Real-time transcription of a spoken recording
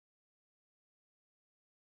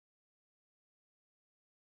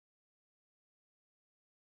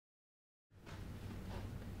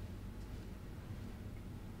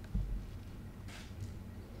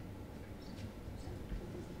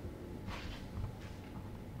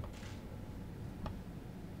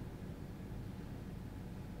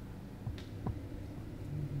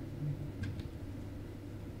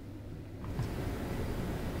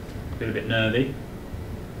feel a bit nervy.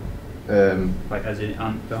 Like as in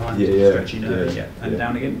behind, stretchy nervy, and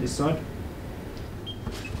down again this side.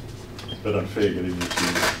 It's a bit unfair getting you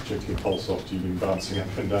to check your pulse after you've been bouncing up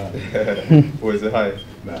and down. Or is it high?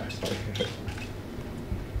 No, it's not.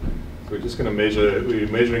 We're just going to measure, we're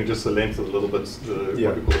measuring just the length of the little bits, what we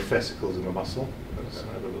call the fascicles in the muscle. Let's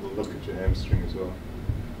have a little look at your hamstring as well.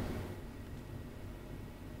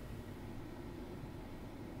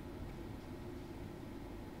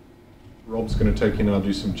 Rob's going to take you now and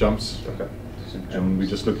do some jumps. Okay. And we're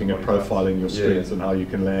just looking at profiling your strengths and how you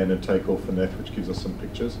can land and take off and that, which gives us some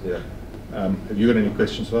pictures. Yeah. Have you got any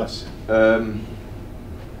questions for us? No.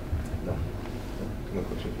 No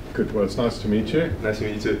question. Good. Well, it's nice to meet you. Nice to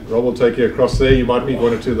meet you too. Rob will take you across there. You might meet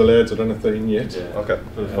one or two of the lads. I don't know if they're in yet. Yeah. Okay.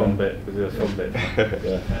 For the fun bit. For the fun bit.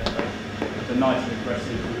 Yeah. It's a nice and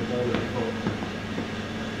aggressive with the ball at the foot.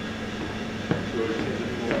 Good. Hit the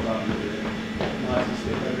ball around. Nice and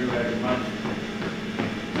stiff everywhere. Good man.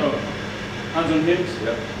 So, hands on hips.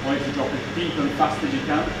 Yep. I want you to drop as deep and fast as you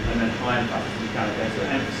can, and then high and fast as you can. Okay, so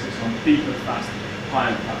emphasis on deep and fast, high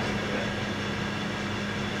and fast. Okay.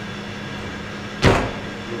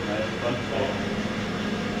 Good, mate. Fun.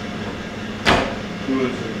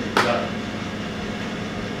 Good. So that.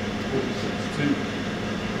 46.2.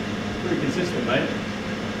 Pretty consistent, mate.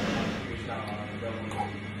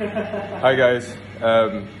 Hi guys.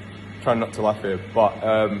 Trying not to laugh here, but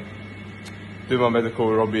doing my medical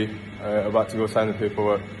with Robbie. About to go sign the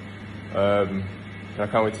paperwork. And I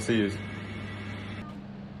can't wait to see you.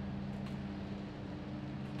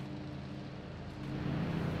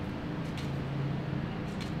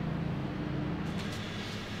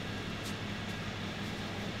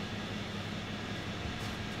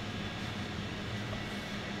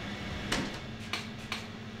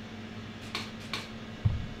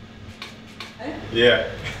 Yeah.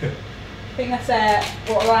 I think that's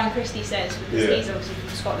what Ryan Christie says, because he's obviously from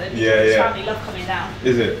Scotland. Yeah, His family love coming down.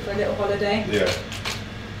 Is it? For a little holiday. Yeah.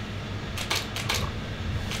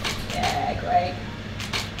 Yeah, great.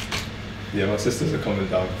 Yeah, my sisters are coming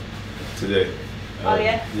down today. Oh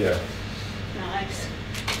yeah? Yeah. Nice.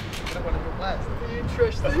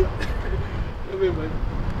 Interesting.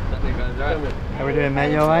 How we doing,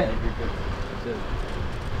 mate? You alright?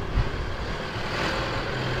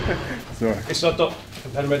 It's not Doc.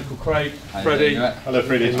 I've had a medical Craig, Freddie. Hello,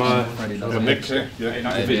 Freddie. Freddie, nice to meet you. Yeah. You're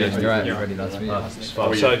right, Freddie, nice to meet you. How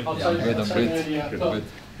are you? Yeah, I'm good.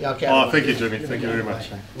 Good. Oh, thank you, Jimmy. Thank you very much.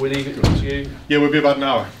 We'll leave it to you. Yeah, we'll be about an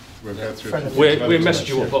hour. We'll go through it. We'll message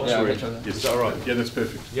you what box Yeah, we're in. okay. Yes. Is that all right? Yeah, that's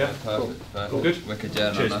perfect. Yeah, Perfect. all good? Wicked,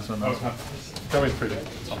 yeah, Cheers. nice one, nice one. Come in, Freddie.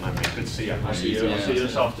 Oh man, mate, good to see you. I'll see you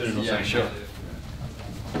this afternoon or something. Sure.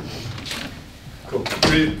 Cool.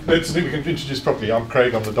 Let's see if we can introduce properly. I'm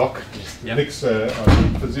Craig, I'm the doc. Yeah. Nick's our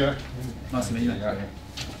physio. Nice to meet you.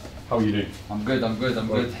 How are you doing? I'm good, I'm good.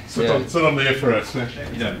 Sit on there for us.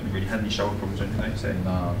 You don't really have any shoulder problems or anything, like you say?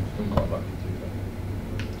 No, I'm quite lucky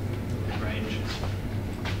Good range.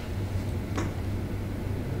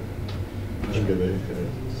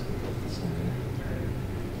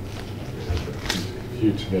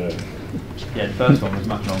 Huge. Yeah, the first one was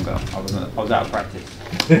much longer. I was out of practice.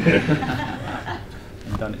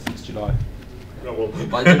 I've done it since July.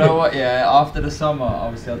 But you know what? Yeah, after the summer,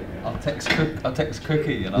 obviously, I'll text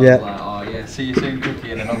Cookie, and I was like, oh yeah, see you soon,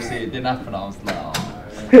 Cookie. And then obviously it didn't happen. I was like,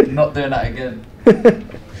 oh, not doing that again. But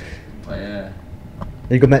yeah.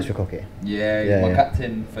 You got mates with Cookie? Yeah, he's my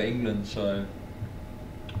captain for England, so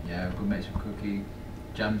yeah, good mates with Cookie,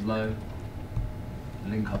 Jams low,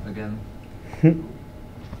 link up again.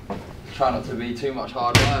 Try not to be too much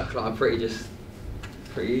hard work. Like I'm pretty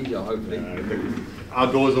easy, hopefully.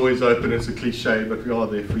 Our door's always open. It's a cliche, but we are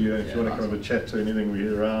there for you. If Yeah, you want to nice. come have a chat to anything,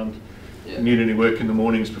 we're around. Yeah. If you need any work in the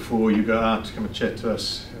mornings before you go out, come and chat to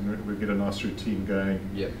us, and we'll get a nice routine going.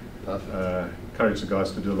 Yeah, perfect. Encourage the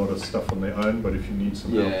guys to do a lot of stuff on their own, but if you need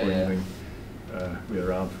some help or Yeah. anything, we're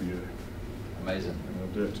around for you. Amazing. And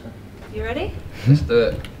we'll do it. You ready? Let's do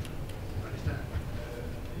it.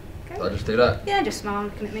 Okay. Do I just do that? Yeah, just smile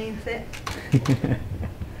looking at me, that's it.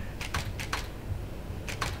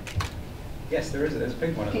 Yes, there's a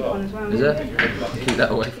pink one as Pink well. one as well. Is yeah. there? Keep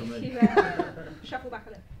that away from me. You, shuffle back a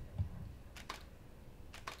little.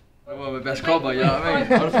 I want my best combo, you know what I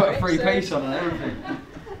mean? I'll put a free pace on and everything.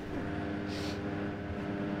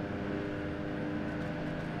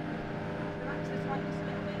 Relax the tightness a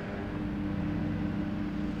little bit.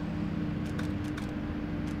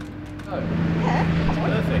 Oh. Yeah,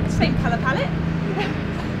 Perfect. same colour palette.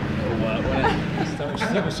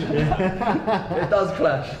 It does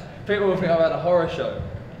clash. People will think I've had a horror show.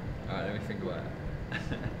 Alright, let me think about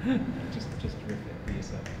it. Just riff it for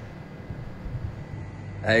yourself.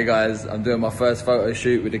 Hey guys, I'm doing my first photo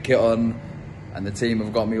shoot with the kit on, and the team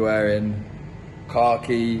have got me wearing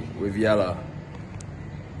khaki with yellow.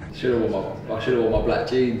 I should have worn my black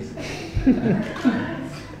jeans.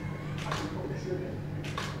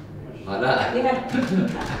 Like that. Yeah.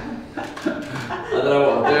 I don't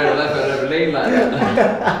know what I'm doing. I've never leaned like that.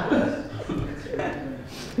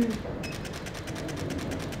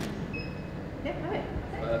 Yeah, perfect.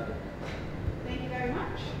 Thank you very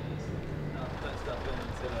much.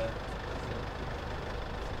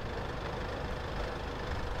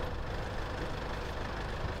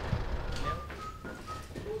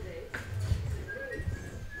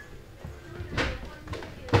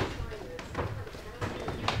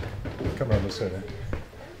 Come around this way then.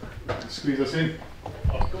 Squeeze us in.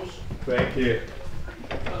 Of course. Thank you.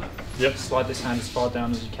 Yep, slide this hand as far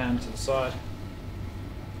down as you can to the side.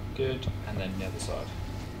 Good, and then the other side.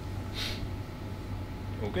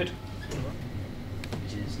 All good.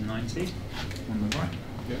 Which is 90 on the right.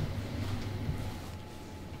 Yeah.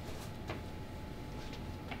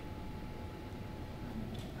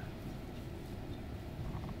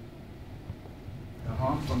 A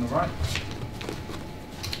half on the right.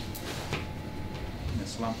 And a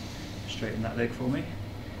slump. Straighten that leg for me.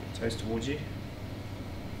 Toes towards you.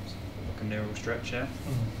 Like a neural stretch, yeah?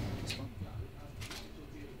 This one.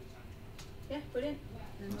 Yeah, brilliant.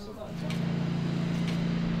 And then we'll go on top.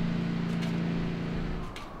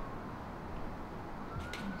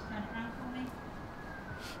 Just turn it around for me.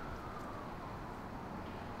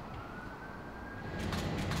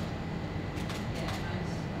 Yeah,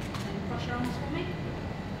 nice. And then cross your arms for me.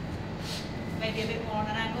 Maybe a bit more on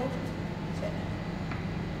an angle. That's it.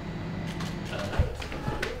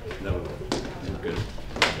 No, we're good.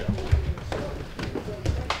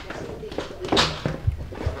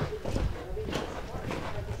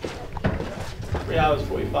 3 hours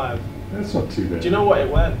 45. That's not too bad. Do you know what? It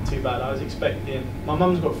weren't too bad. I was expecting. My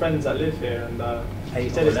mum's got friends that live here, and she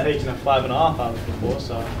said it's taken her 5.5 hours before.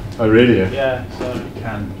 So Oh, really? yeah, so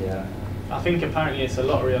Can, yeah. I think apparently it's a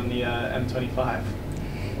lottery on the M25.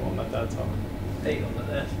 What my dad told me. 8 on the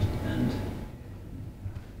left, and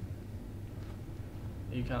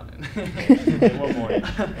you counting? One more.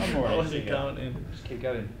 One more. I wasn't counting. Just keep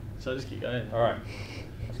going. So I just keep going. Alright.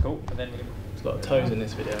 That's cool. And then we're going There's a lot of toes in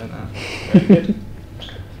this video, isn't there? Very good.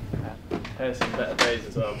 There's some better days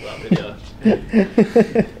as well for that video.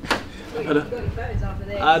 Well, you've got your photos after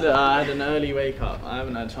this. I had an early wake up. I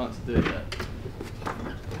haven't had a chance to do it yet.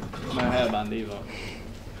 No hairband either.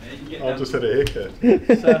 I'll just had a haircut.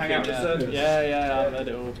 Hang out with the sun. Yeah, I've had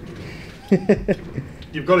it all.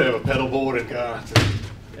 You've got to have a paddleboard and go.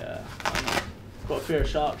 Yeah. Got a fear of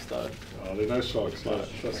sharks though. Oh, there are no sharks there.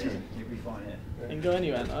 Trust me. You'll be fine here. You can go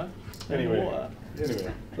anywhere, no? In the Anyway, water.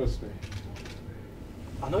 anyway, trust me.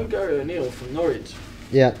 I know Gary O'Neill from Norwich.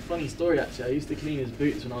 Yeah. Funny story actually, I used to clean his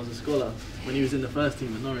boots when I was a scholar, when he was in the first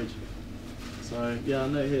team at Norwich. So yeah, I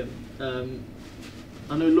know him.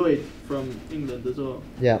 I know Lloyd from England as well.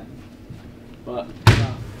 Yeah. But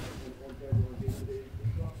nah.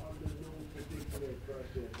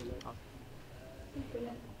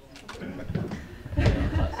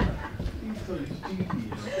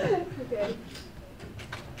 Okay.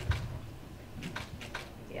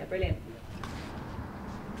 Yeah, brilliant.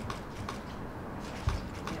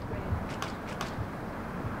 Yeah, brilliant.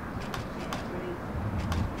 Yeah, brilliant.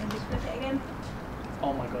 And just flip it again.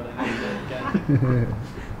 Oh my god, I need to do it again.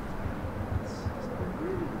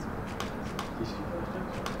 Is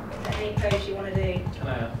there any pose you want to do? Can I?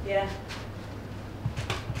 Yeah.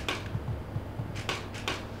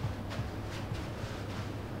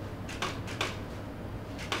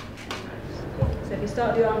 So if you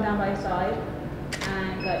start your arm down by your side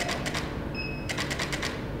and go.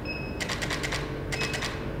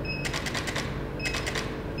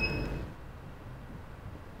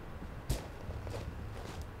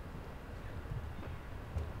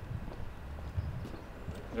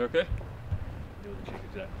 You okay?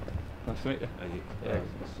 Nice to meet you. Yeah.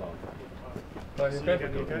 Oh, you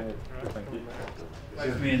okay? Thank you.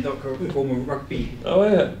 Both me and Doc are former rugby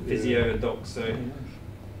physio and Doc, so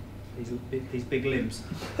these big limbs.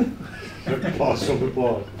 Pass from the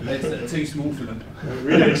bar. They're too small for them.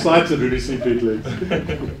 Really excited when you see big legs.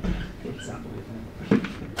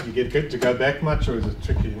 You get good to go back much, or is it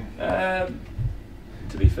tricky?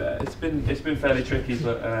 To be fair, it's been fairly tricky,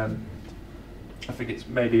 but I think it's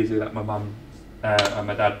made easier that my mum and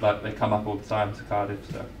my dad, like, they come up all the time to Cardiff,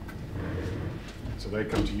 So they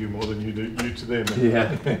come to you more than you to them.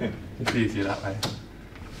 yeah, it's easier that way.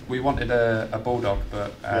 We wanted a bulldog,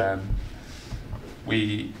 but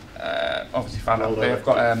we obviously found out they've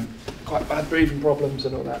got quite bad breathing problems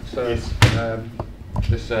and all that. So Yes.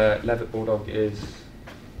 This Levitt Bulldog is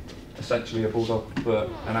essentially a bulldog, but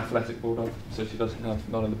an athletic bulldog, so she doesn't have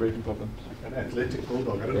none of the breeding problems. An athletic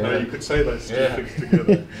bulldog. I didn't know you could say those two things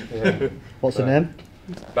together. What's her name?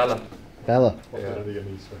 Bella. Bella.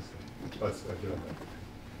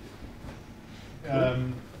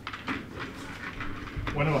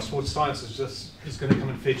 One of our sports sciences is going to come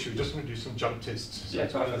and fetch you. We're just going to do some jump tests. So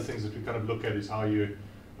Yeah, one of the things that we kind of look at is how you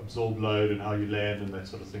absorb load and how you land and that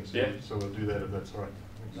sort of thing. So, Yeah. so we'll do that if that's all right.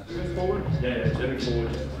 Move forward? Yeah, turning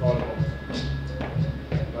forward, just start off.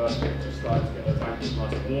 Perfect, just start to get those ankles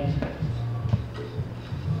nice and warm.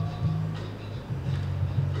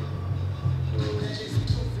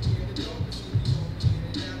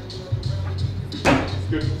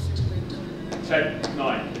 Good. 10,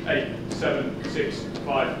 9, 8, 7, 6,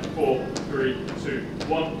 5, 4, 3, 2,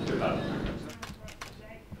 1. Good lad.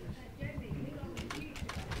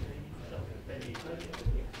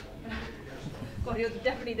 God, you're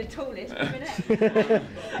definitely the tallest, isn't it?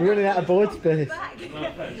 We're running out of board space. Back.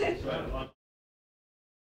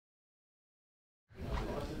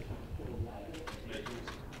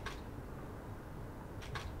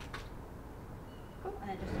 Cool, and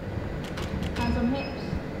then just hands on hips.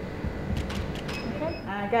 Okay,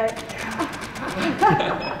 and go.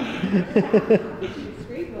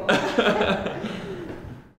 Screwball.